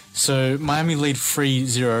 So Miami lead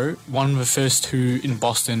 3-0, won the first two in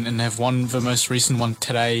Boston, and they've won the most recent one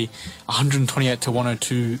today,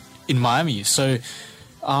 128-102 in Miami. So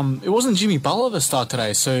it wasn't Jimmy Butler that started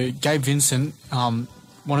today. So Gabe Vincent, one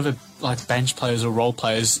of the bench players or role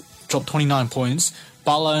players, dropped 29 points.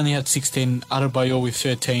 Butler only had 16, Adebayo with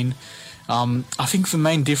 13. I think the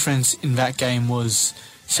main difference in that game was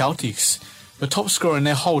Celtics. The top scorer in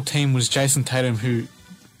their whole team was Jason Tatum, who,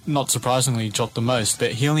 not surprisingly, dropped the most,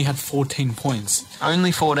 but he only had 14 points.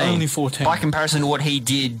 Only 14? Only 14. By comparison to what he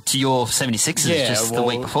did to your 76ers the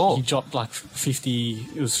week before. He dropped 50,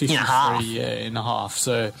 it was 53 in a half.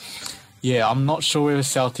 So, yeah, I'm not sure where the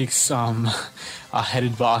Celtics are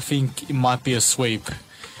headed, but I think it might be a sweep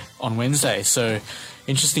on Wednesday. So,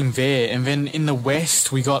 interesting there. And then in the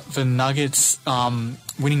West, we got the Nuggets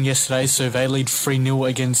winning yesterday, so they lead 3-0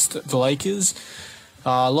 against the Lakers.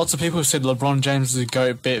 Lots of people have said LeBron James is a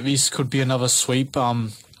GOAT, but this could be another sweep.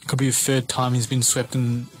 Could be the third time he's been swept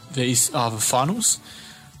in the finals,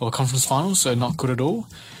 or the conference finals, so not good at all.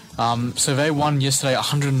 So they won yesterday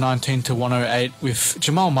 119-108 with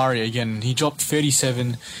Jamal Murray again. He dropped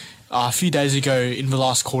 37. A few days ago in the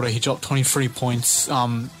last quarter, he dropped 23 points.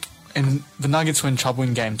 And the Nuggets were in trouble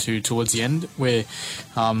in Game 2 towards the end, where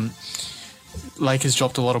Lakers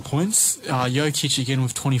dropped a lot of points. Jokic again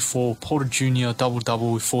with 24. Porter Jr.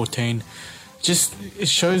 double-double with 14. Just, it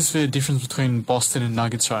shows the difference between Boston and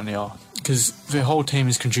Nuggets right now, because the whole team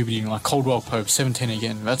is contributing. Like Caldwell Pope, 17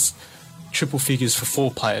 again. That's triple figures for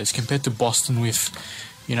 4 players, compared to Boston with,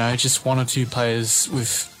 just 1 or 2 players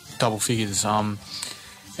with double figures. And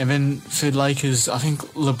then for Lakers, I think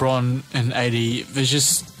LeBron and AD,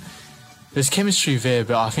 there's chemistry there,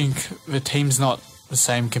 but I think the team's not the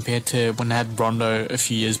same compared to when they had Rondo a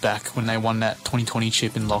few years back when they won that 2020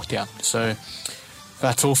 chip in lockdown. So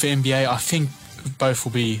that's all for NBA. I think both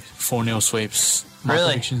will be 4-0 sweeps. My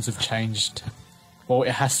predictions have changed. Well,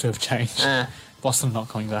 it has to have changed. Boston not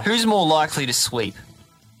coming back. Who's more likely to sweep?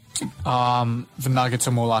 The Nuggets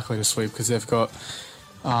are more likely to sweep because they've got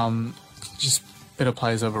just better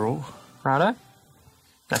players overall. Righto.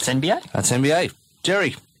 That's NBA? That's NBA.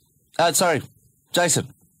 Jerry.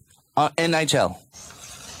 Jason. NHL.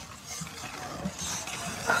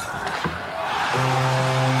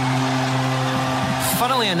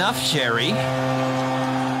 Funnily enough, Jerry,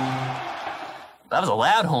 that was a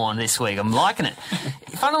loud horn this week. I'm liking it.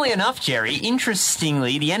 Funnily enough, Jerry,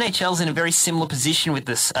 interestingly, the NHL's in a very similar position with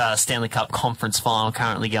this Stanley Cup Conference Final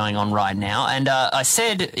currently going on right now. And I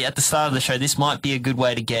said at the start of the show, this might be a good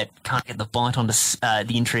way to get the bite onto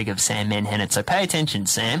the intrigue of Sam Manhattan. So pay attention,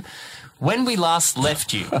 Sam. When we last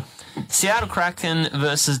left you, Seattle Kraken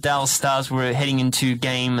versus Dallas Stars were heading into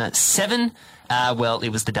Game 7.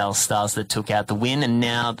 It was the Dallas Stars that took out the win, and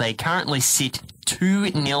now they currently sit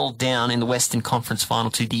 2-0 down in the Western Conference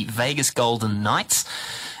Final to the Vegas Golden Knights.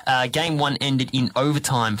 Game 1 ended in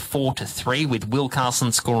overtime 4-3, with Will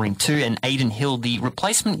Carlson scoring 2 and Aiden Hill, the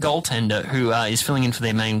replacement goaltender who is filling in for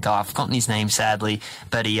their main guy. I've forgotten his name, sadly,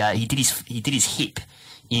 but he did his hip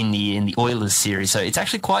in the Oilers series. So it's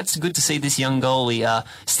actually quite good to see this young goalie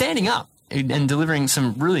standing up and delivering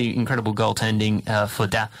some really incredible goaltending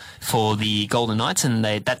for the Golden Knights, and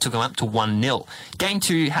that took them up to 1-0. Game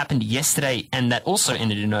 2 happened yesterday, and that also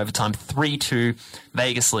ended in overtime 3-2.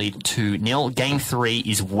 Vegas lead 2-0. Game 3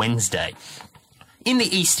 is Wednesday. In the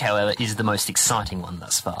East, however, is the most exciting one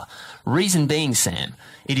thus far. Reason being, Sam,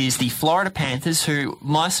 it is the Florida Panthers who,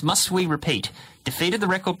 must we repeat, defeated the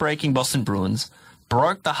record-breaking Boston Bruins,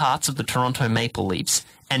 broke the hearts of the Toronto Maple Leafs,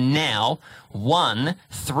 and now won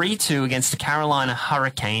 3-2 against the Carolina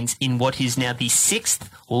Hurricanes in what is now the 6th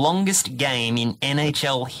longest game in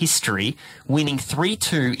NHL history, winning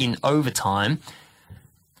 3-2 in overtime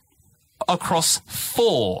across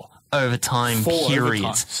 4 overtime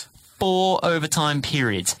periods. 4 overtime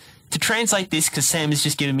periods. To translate this, because Sam has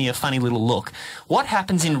just given me a funny little look, what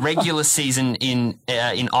happens in regular season in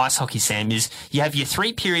ice hockey, Sam, is you have your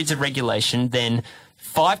 3 periods of regulation, then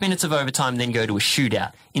 5 minutes of overtime, then go to a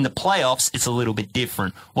shootout. In the playoffs, it's a little bit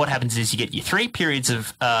different. What happens is you get your 3 periods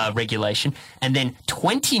of regulation, and then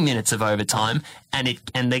 20 minutes of overtime, and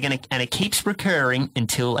it keeps recurring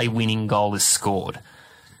until a winning goal is scored.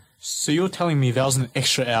 So you're telling me there was an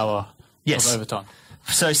extra hour of overtime?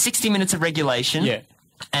 So 60 minutes of regulation. Yeah.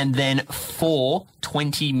 And then 4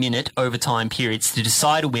 20-minute overtime periods to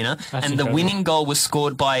decide a winner. That's and incredible. The winning goal was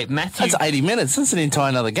scored by Matthew. That's 80 minutes. That's an entire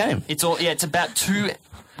another game. It's about 2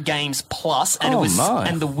 games plus, and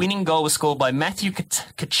and the winning goal was scored by Matthew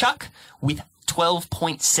Tkachuk with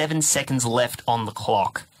 12.7 seconds left on the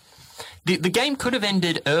clock. The game could have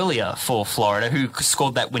ended earlier for Florida, who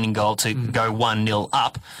scored that winning goal to go 1-0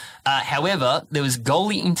 up. However, there was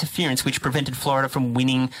goalie interference, which prevented Florida from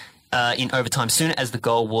winning in overtime sooner, as the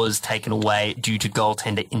goal was taken away due to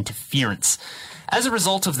goaltender interference. As a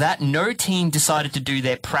result of that, no team decided to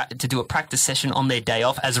do a practice session on their day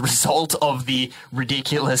off as a result of the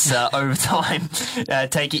ridiculous overtime.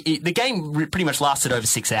 The game pretty much lasted over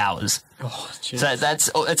 6 hours. Oh, so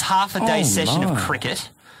it's half a day session of cricket.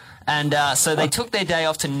 And so they took their day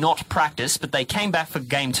off to not practice, but they came back for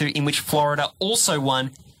Game 2, in which Florida also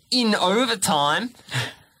won in overtime,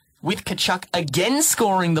 with Tkachuk again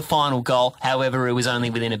scoring the final goal. However, it was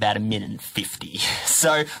only within about 1:50.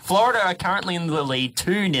 So Florida are currently in the lead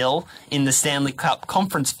 2-0 in the Stanley Cup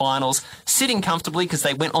Conference Finals, sitting comfortably because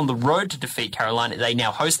they went on the road to defeat Carolina. They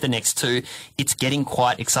now host the next 2. It's getting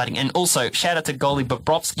quite exciting. And also, shout out to goalie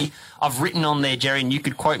Bobrovsky. I've written on there, Jerry, and you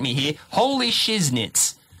could quote me here, holy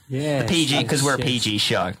shiznits. Yeah, the PG, because we're a PG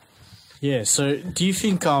show. Yeah, so do you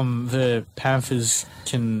think the Panthers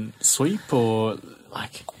can sweep, or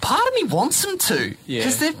like? Part of me wants them to,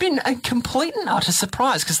 because they've been a complete and utter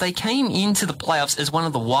surprise, because they came into the playoffs as one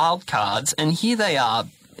of the wild cards, and here they are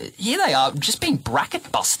just being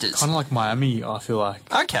bracket busters. Kind of like Miami, I feel like.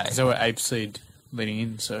 Okay. Because they were 8th seed leading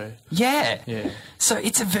in, so... Yeah. Yeah. So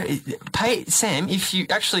it's a very... Sam,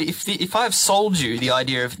 if I've sold you the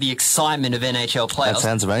idea of the excitement of NHL playoffs... That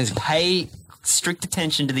sounds amazing. Pay strict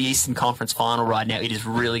attention to the Eastern Conference Final right now. It is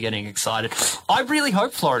really getting excited. I really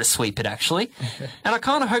hope Florida sweep it, actually. And I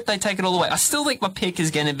kind of hope they take it all the way. I still think my pick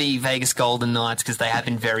is going to be Vegas Golden Knights, because they have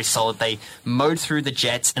been very solid. They mowed through the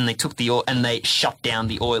Jets, and they shut down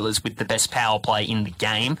the Oilers with the best power play in the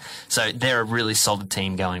game. So they're a really solid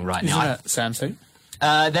team going right now. Isn't that Sam's team?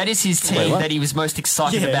 That is his team that he was most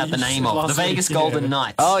excited about the name of. The Vegas Golden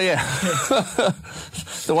Knights. Oh, yeah.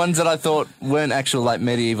 The ones that I thought weren't actual, like,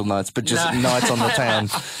 medieval knights, but just knights on the town.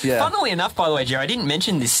 Yeah. Funnily enough, by the way, Jerry, I didn't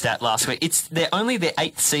mention this stat last week. They're only their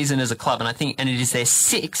 8th season as a club, and it is their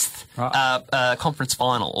 6th conference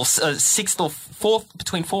final, or 6th or 4th,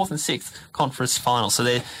 between 4th and 6th conference final. So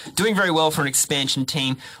they're doing very well for an expansion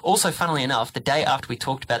team. Also, funnily enough, the day after we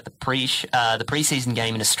talked about the preseason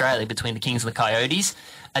game in Australia between the Kings and the Coyotes,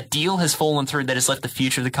 a deal has fallen through that has left the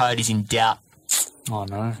future of the Coyotes in doubt. Oh,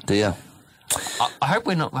 no. Dear. I hope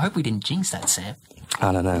we didn't jinx that, Sam.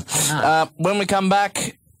 I don't know. When we come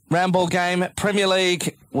back, round ball game, Premier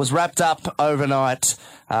League was wrapped up overnight,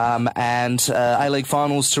 and A-League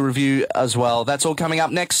finals to review as well. That's all coming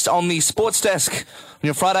up next on the Sports Desk on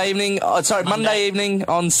your Monday evening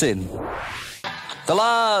on SYN. The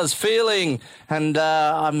Lars feeling, and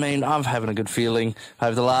I'm having a good feeling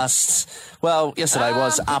over the last, yesterday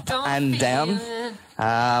was up and down,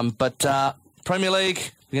 but Premier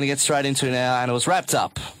League we're going to get straight into now, and it was wrapped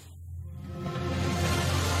up.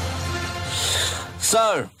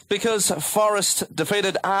 So, because Forest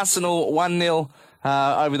defeated Arsenal 1-0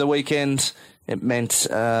 over the weekend, it meant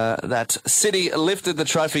that City lifted the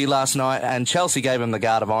trophy last night, and Chelsea gave them the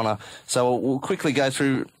Guard of Honour. So we'll quickly go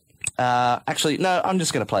through... I'm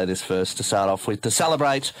just going to play this first to start off with. To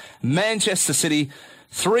celebrate Manchester City,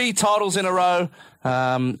 3 titles in a row,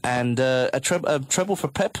 and a treble for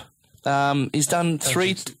Pep. He's done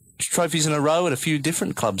 3 trophies in a row at a few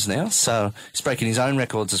different clubs now, so he's breaking his own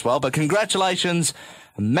records as well. But congratulations,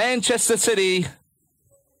 Manchester City,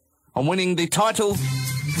 on winning the title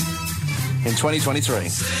in 2023.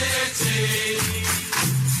 City,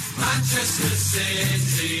 Manchester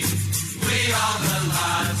City, we are the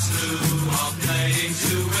lads who are playing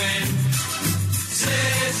to win.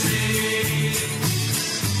 City,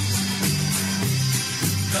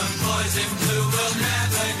 red and blue will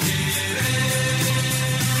never give in.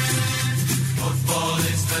 Football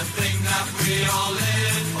is the thing that we all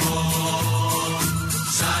live for.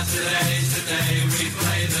 Saturday's the day we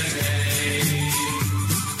play the game.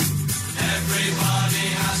 Everybody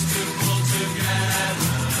has to pull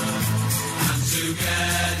together, and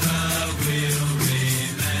together we'll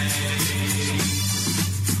remain.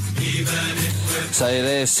 Even if we're So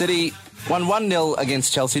there, City won 1-0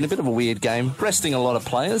 against Chelsea in a bit of a weird game, resting a lot of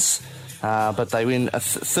players, but they win a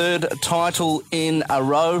third title in a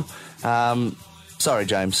row. Sorry,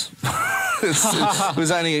 James. It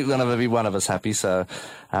was only going to be one of us happy, so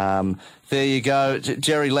there you go.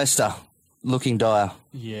 Jerry Lester, looking dire.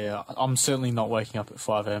 Yeah, I'm certainly not waking up at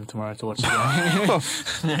 5 a.m. tomorrow to watch the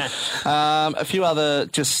game. A few other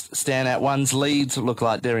just standout ones. Leeds look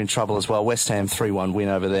like they're in trouble as well. West Ham 3-1 win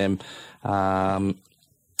over them.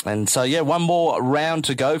 And so, yeah, one more round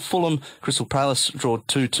to go. Fulham, Crystal Palace draw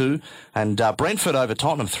 2-2. And Brentford over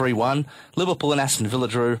Tottenham 3-1. Liverpool and Aston Villa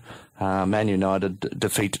drew. Man United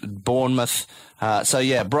defeat Bournemouth. So,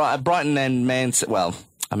 yeah, Brighton and well,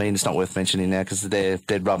 I mean, it's not worth mentioning now because they're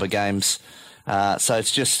dead rubber games. So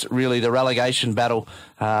it's just really the relegation battle.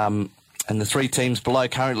 And the three teams below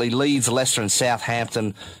currently, Leeds, Leicester and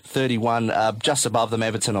Southampton, 31. Just above them,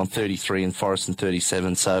 Everton on 33 and Forest on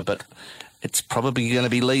 37. So, but it's probably going to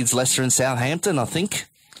be Leeds, Leicester and Southampton, I think.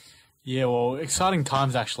 Yeah, well, exciting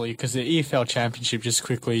times actually, because the EFL Championship, just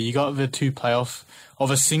quickly, you got the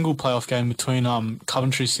a single playoff game between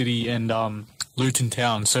Coventry City and Luton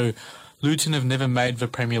Town. So Luton have never made the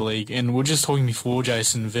Premier League, and we're just talking before,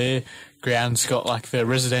 Jason, their ground's got like the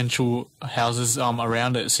residential houses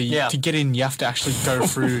around it. So to get in, you have to actually go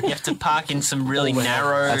through. You have to park in some really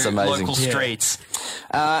narrow local streets.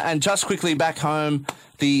 And just quickly back home,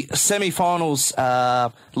 the semi-finals,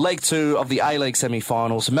 Leg 2 of the A-League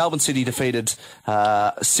semi-finals. Melbourne City defeated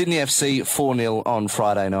Sydney FC 4-0 on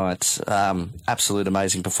Friday night. Absolute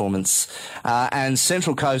amazing performance. And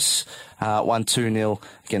Central Coast won 2-0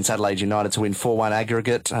 against Adelaide United to win 4-1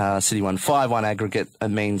 aggregate. City won 5-1 aggregate. It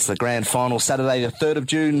means the grand final, Saturday the 3rd of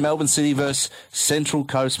June, Melbourne City versus Central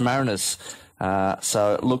Coast Mariners.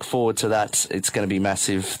 So look forward to that. It's going to be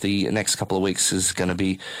massive. The next couple of weeks is going to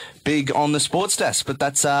be big on the sports desk. But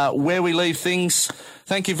that's where we leave things.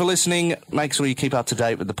 Thank you for listening. Make sure you keep up to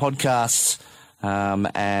date with the podcasts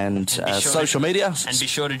and social media. And be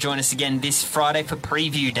sure to join us again this Friday for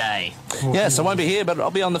Preview Day. Yes, I won't be here, but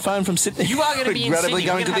I'll be on the phone from Sydney. You are going to be in Sydney.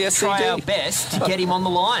 Going to the have to try our best to get him on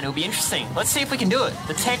the line. It'll be interesting. Let's see if we can do it.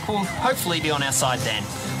 The tech will hopefully be on our side then.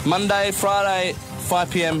 Monday, Friday,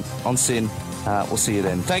 5 p.m. on SYN. We'll see you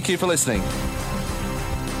then. Thank you for listening.